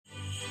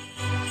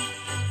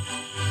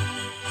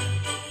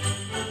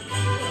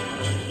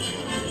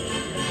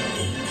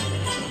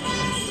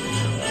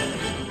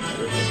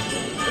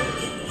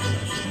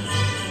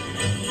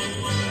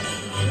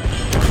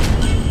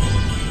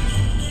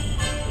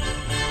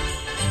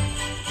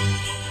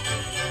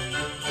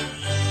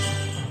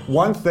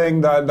One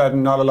thing that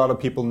not a lot of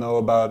people know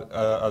about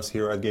us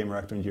here at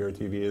Gamereactor and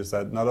GRTV is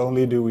that not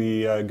only do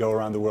we go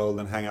around the world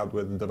and hang out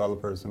with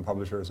developers and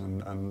publishers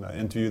and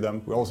interview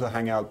them, we also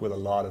hang out with a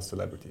lot of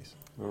celebrities.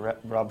 We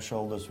rub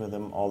shoulders with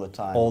them all the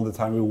time. All the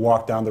time. We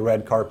walk down the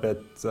red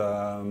carpet.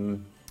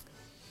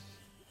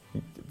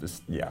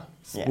 Yeah.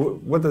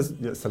 What does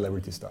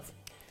celebrity stuff?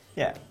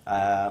 Yeah,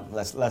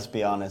 let's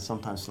be honest,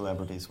 sometimes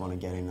celebrities want to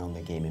get in on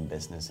the gaming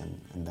business and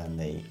then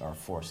they are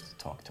forced to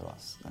talk to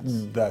us.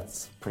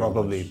 That's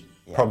probably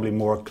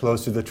more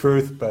close to the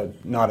truth,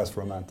 but not as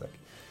romantic.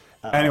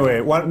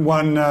 Anyway,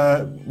 one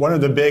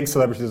of the big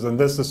celebrities, and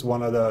this is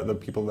one of the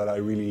people that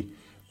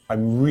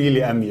I'm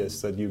really envious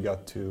that you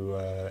got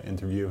to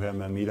interview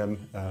him and meet him.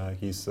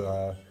 He's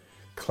a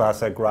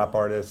classic rap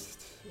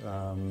artist,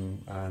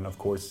 and of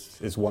course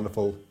his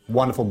wonderful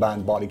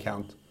band Body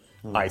Count,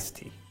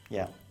 Ice-T.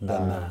 Yeah, the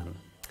man.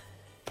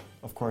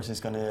 Of course, he's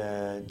going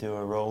to do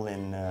a role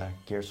in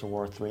Gears of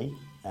War 3,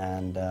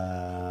 and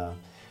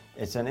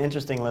it's an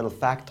interesting little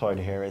factoid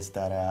here is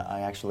that I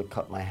actually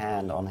cut my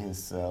hand on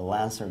his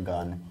Lancer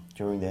gun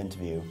during the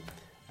interview,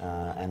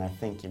 and I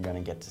think you're going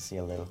to get to see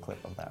a little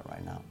clip of that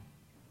right now.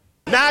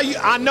 Now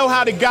I know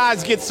how the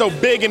guys get so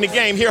big in the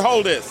game. Here,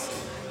 hold this.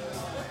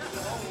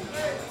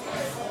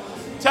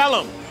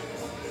 Tell him.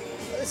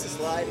 This is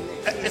light.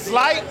 It's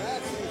light?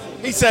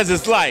 He says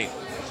it's light.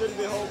 Shouldn't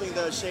be holding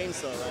the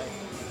chainsaw, right?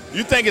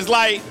 You think it's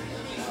light?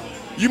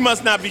 You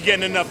must not be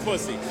getting enough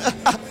pussy.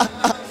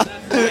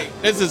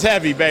 This is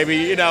heavy, baby,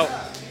 you know.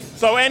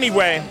 So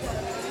anyway,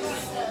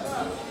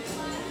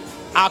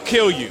 I'll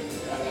kill you.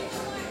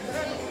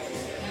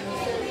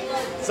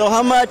 So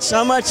how much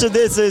of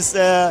this is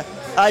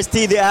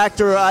Ice-T the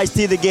actor or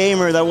Ice-T the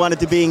gamer that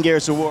wanted to be in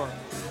Gears of War?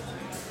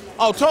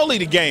 Oh, totally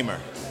the gamer.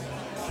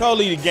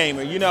 Totally the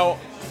gamer. You know,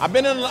 I've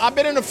been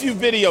in a few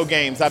video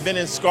games. I've been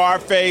in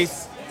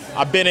Scarface.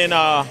 I've been in,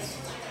 I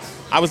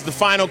was the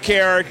final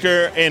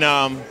character in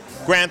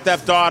Grand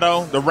Theft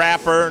Auto, the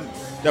rapper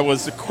that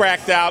was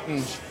cracked out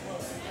and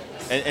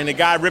the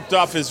guy ripped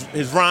off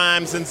his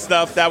rhymes and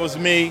stuff. That was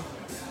me.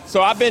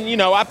 So I've been, you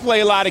know, I play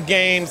a lot of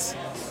games,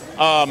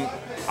 a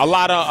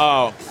lot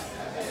of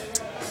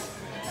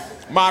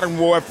Modern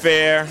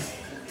Warfare,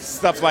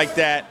 stuff like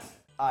that.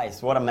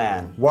 Ice, what a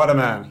man. What a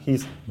man.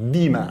 He's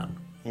the man.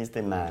 He's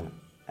the man.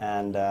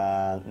 And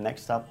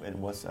next up, it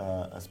was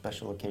a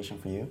special occasion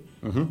for you.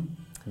 Mm-hmm.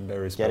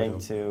 Very special. Getting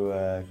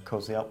to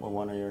cozy up with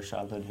one of your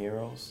childhood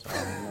heroes.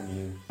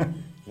 You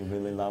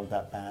really loved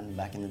that band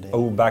back in the day.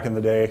 Oh, back in the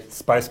day,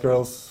 Spice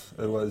Girls.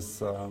 It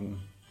was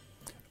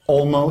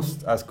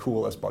almost as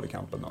cool as Body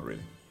Count, but not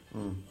really.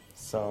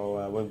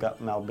 So we've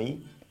got Mel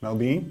B. Mel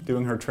B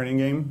doing her training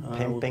game.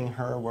 Pimping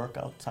her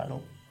workout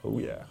title. Oh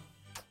yeah.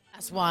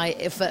 That's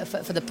why,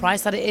 for the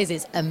price that it is,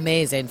 it's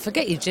amazing.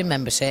 Forget your gym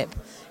membership.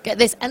 Get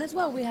this. And as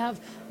well, we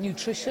have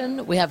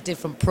nutrition. We have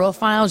different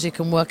profiles. You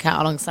can work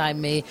out alongside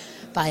me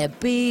by a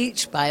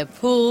beach, by a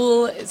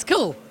pool. It's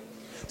cool.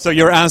 So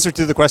your answer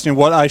to the question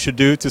what I should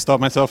do to stop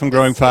myself from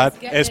growing fat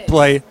is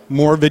play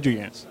more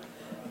video games.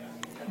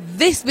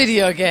 This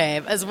video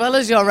game, as well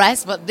as your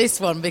rest, but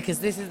this one, because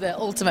this is the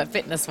ultimate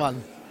fitness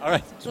one. All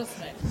right. Trust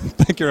me.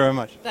 Thank you very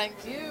much. Thank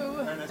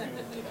you.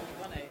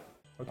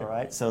 Okay. All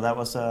right, so that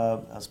was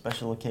a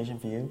special occasion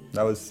for you?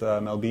 That was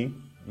Mel B.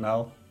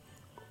 Mel.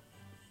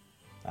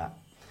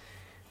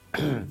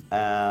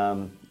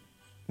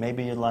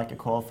 Maybe you'd like a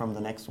call from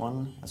the next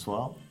one as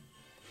well?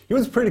 He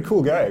was a pretty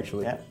cool guy,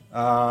 actually. Yeah.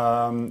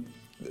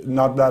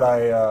 Not that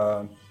I...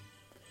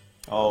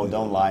 Oh,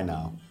 don't lie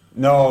now.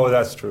 No,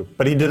 that's true.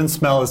 But he didn't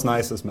smell as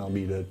nice as Mel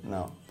B did.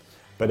 No.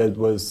 But it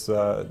was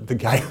the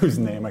guy whose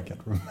name I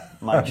can't remember.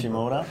 Mike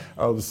Shimoda?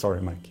 Oh,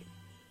 sorry, Mike.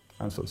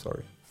 I'm so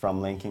sorry. From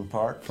Linkin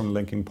Park? From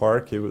Linkin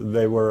Park.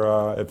 They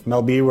were, if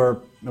Mel B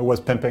was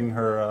pimping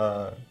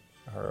her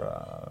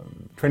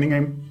training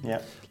game,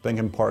 yeah.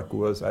 Linkin Park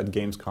was at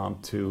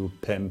Gamescom to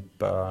pimp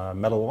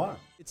Medal of Honor.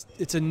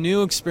 It's a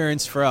new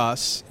experience for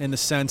us in the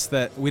sense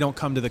that we don't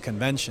come to the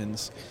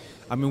conventions.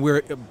 I mean,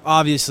 we're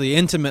obviously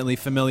intimately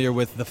familiar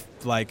with the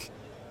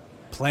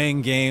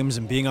playing games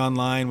and being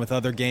online with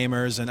other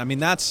gamers, and I mean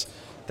that's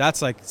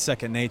like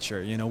second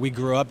nature. You know, we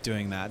grew up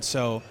doing that.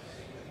 So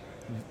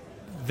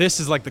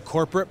this is like the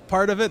corporate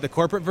part of it, the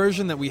corporate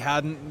version that we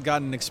hadn't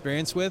gotten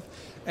experience with,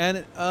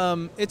 and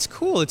it's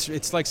cool.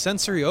 It's like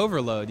sensory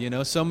overload. You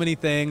know, so many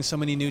things, so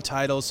many new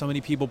titles, so many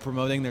people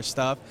promoting their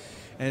stuff,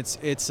 and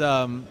it's.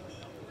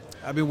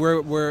 I mean,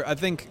 we're I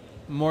think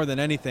more than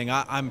anything,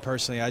 I'm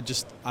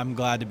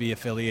glad to be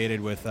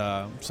affiliated with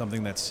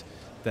something that's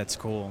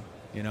cool.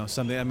 You know,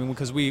 something. I mean,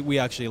 because we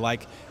actually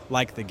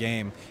like the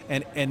game,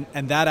 and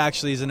that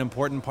actually is an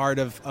important part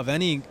of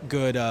any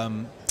good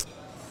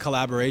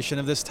collaboration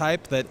of this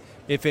type. That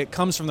if it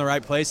comes from the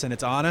right place and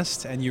it's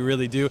honest, and you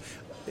really do,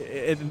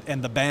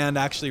 and the band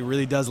actually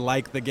really does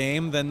like the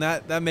game, then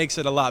that makes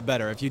it a lot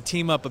better. If you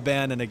team up a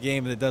band in a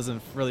game that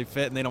doesn't really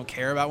fit and they don't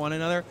care about one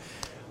another,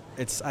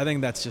 I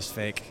think that's just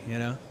fake. You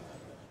know.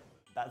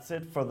 That's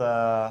it for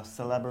the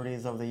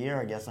celebrities of the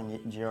year, I guess, on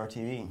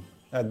GRTV.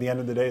 At the end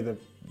of the day,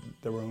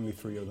 there were only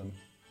 3 of them.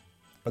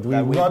 But we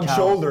rub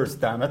shoulders,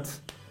 damn it.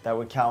 That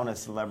would count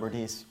as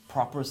celebrities,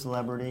 proper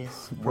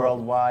celebrities,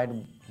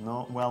 worldwide,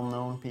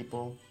 well-known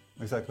people.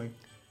 Exactly.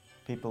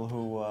 People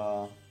who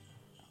are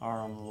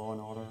on Law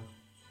and Order.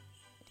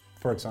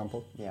 For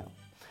example. Yeah.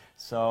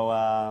 So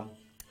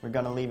we're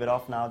going to leave it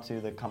off now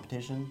to the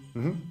competition.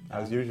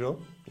 As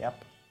usual.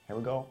 Yep. Here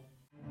we go.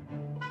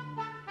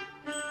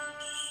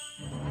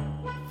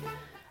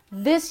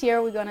 This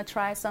year we're going to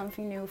try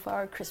something new for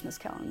our Christmas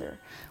calendar.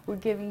 We're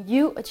giving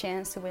you a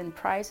chance to win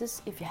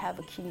prizes if you have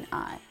a keen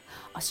eye.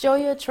 I'll show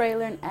you a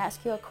trailer and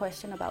ask you a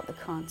question about the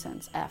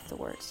contents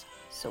afterwards.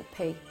 So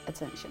pay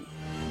attention.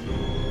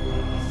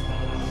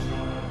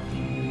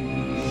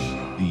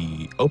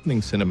 The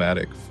opening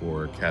cinematic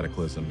for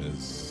Cataclysm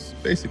is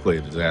basically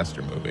a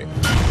disaster movie.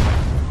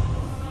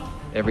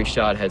 Every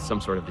shot had some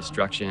sort of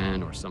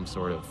destruction or some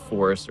sort of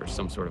force or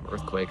some sort of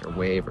earthquake or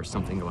wave or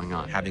something going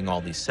on. Having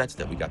all these sets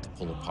that we got to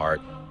pull apart,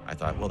 I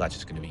thought, well, that's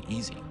just going to be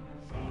easy.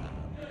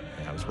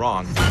 And I was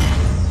wrong.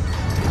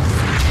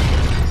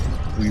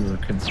 We were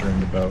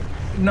concerned about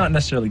not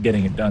necessarily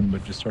getting it done,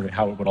 but just sort of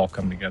how it would all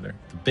come together.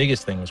 The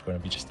biggest thing was going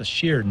to be just the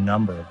sheer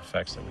number of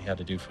effects that we had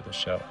to do for the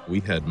show.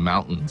 We had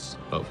mountains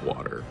of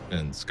water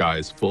and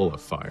skies full of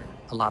fire.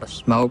 A lot of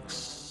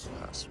smokes,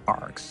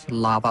 sparks,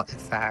 lava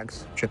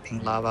effects,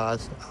 dripping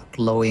lavas,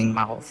 glowing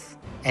mouth,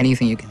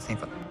 anything you can think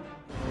of.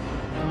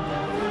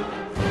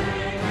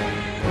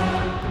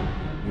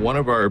 One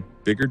of our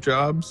bigger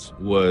jobs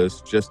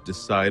was just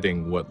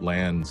deciding what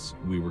lands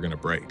we were going to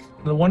break.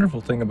 The wonderful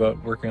thing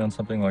about working on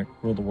something like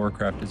World of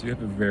Warcraft is you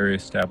have a very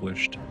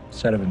established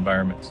set of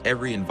environments.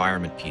 Every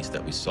environment piece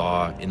that we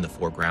saw in the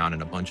foreground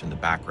and a bunch in the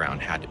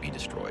background had to be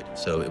destroyed.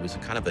 So it was a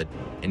kind of an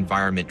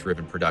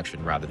environment-driven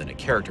production rather than a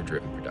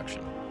character-driven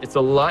production. It's a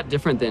lot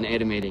different than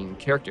animating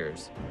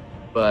characters,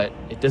 but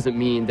it doesn't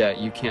mean that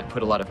you can't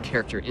put a lot of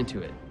character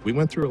into it. We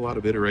went through a lot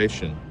of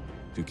iteration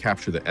to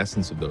capture the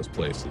essence of those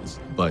places,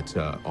 but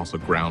also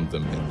ground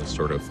them in this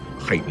sort of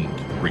heightened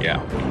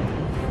reality.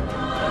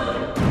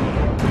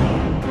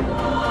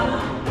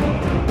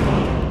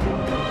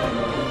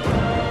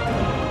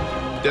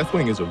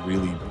 Deathwing is a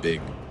really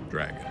big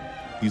dragon.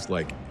 He's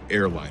like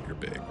airliner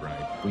big,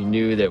 right? We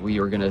knew that we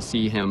were going to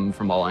see him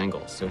from all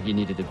angles, so he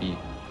needed to be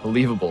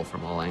believable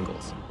from all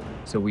angles.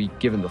 So we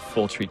give him the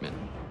full treatment.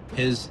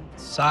 His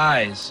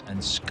size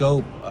and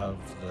scope of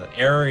the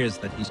areas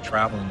that he's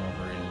traveling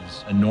over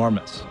is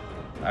enormous.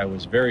 I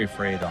was very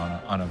afraid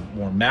on a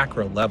more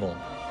macro level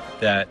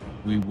that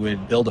we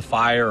would build a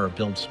fire or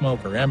build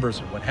smoke or embers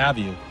or what have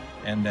you,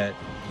 and that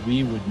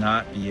we would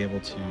not be able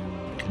to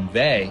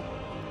convey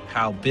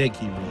how big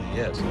he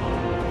really is.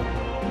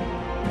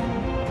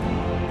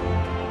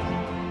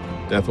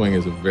 Deathwing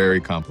is a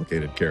very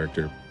complicated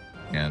character,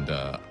 and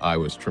I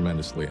was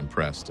tremendously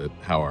impressed at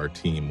how our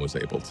team was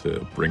able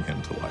to bring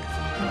him to life.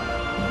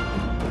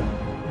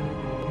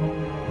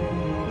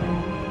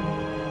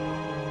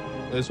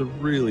 There's a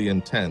really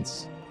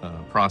intense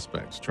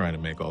prospect trying to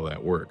make all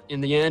that work.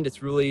 In the end,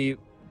 it's really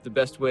the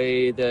best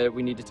way that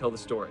we need to tell the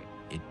story.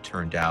 It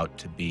turned out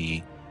to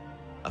be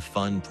a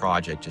fun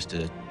project just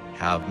to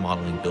have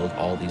modeling build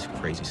all these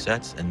crazy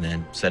sets and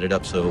then set it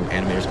up so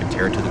animators can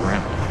tear it to the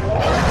ground.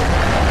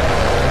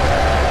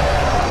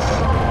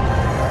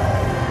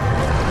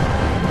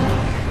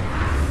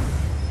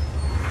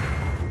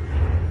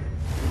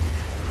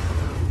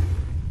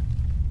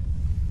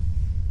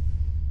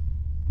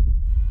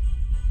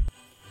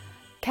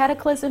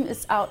 Cataclysm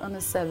is out on the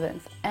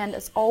 7th, and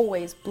as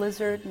always,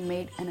 Blizzard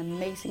made an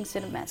amazing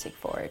cinematic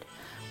for it,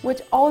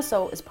 which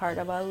also is part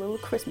of our little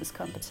Christmas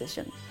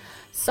competition.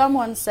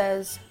 Someone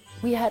says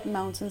we had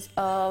mountains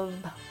of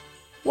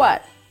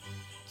what?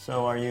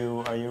 So are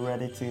you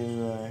ready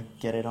to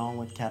get it on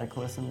with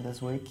Cataclysm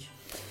this week?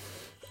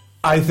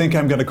 I think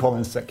I'm going to call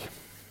in sick.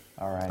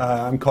 All right.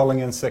 I'm calling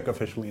in sick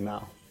officially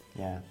now.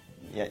 Yeah.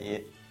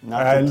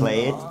 Not to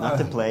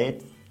play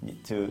it,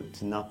 to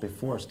not be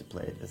forced to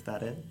play it. Is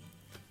that it?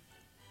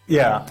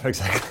 Yeah,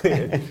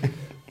 exactly.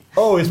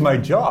 Oh, it's my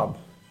job.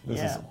 This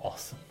is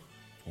awesome.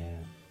 Yeah.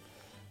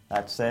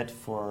 That's it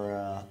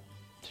for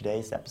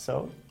today's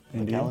episode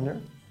of the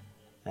calendar.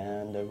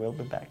 And we'll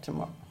be back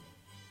tomorrow.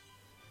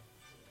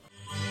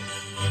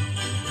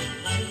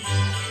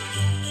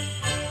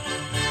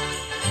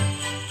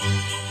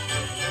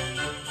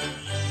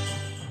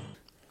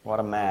 What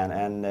a man.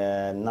 And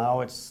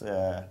now it's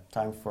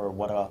time for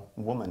What a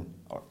Woman.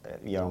 Or,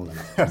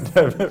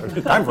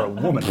 time for a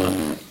woman.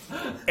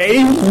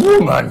 A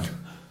woman!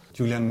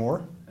 Julianne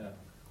Moore? Yeah.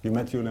 You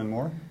met Julianne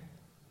Moore?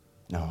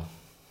 No.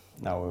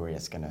 No, we were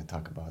just going to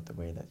talk about the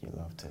way that you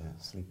love to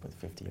sleep with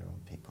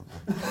 50-year-old people.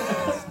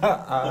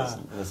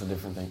 That's a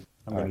different thing.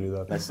 I'm going to do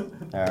that.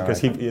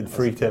 Because it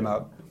freaked him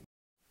out.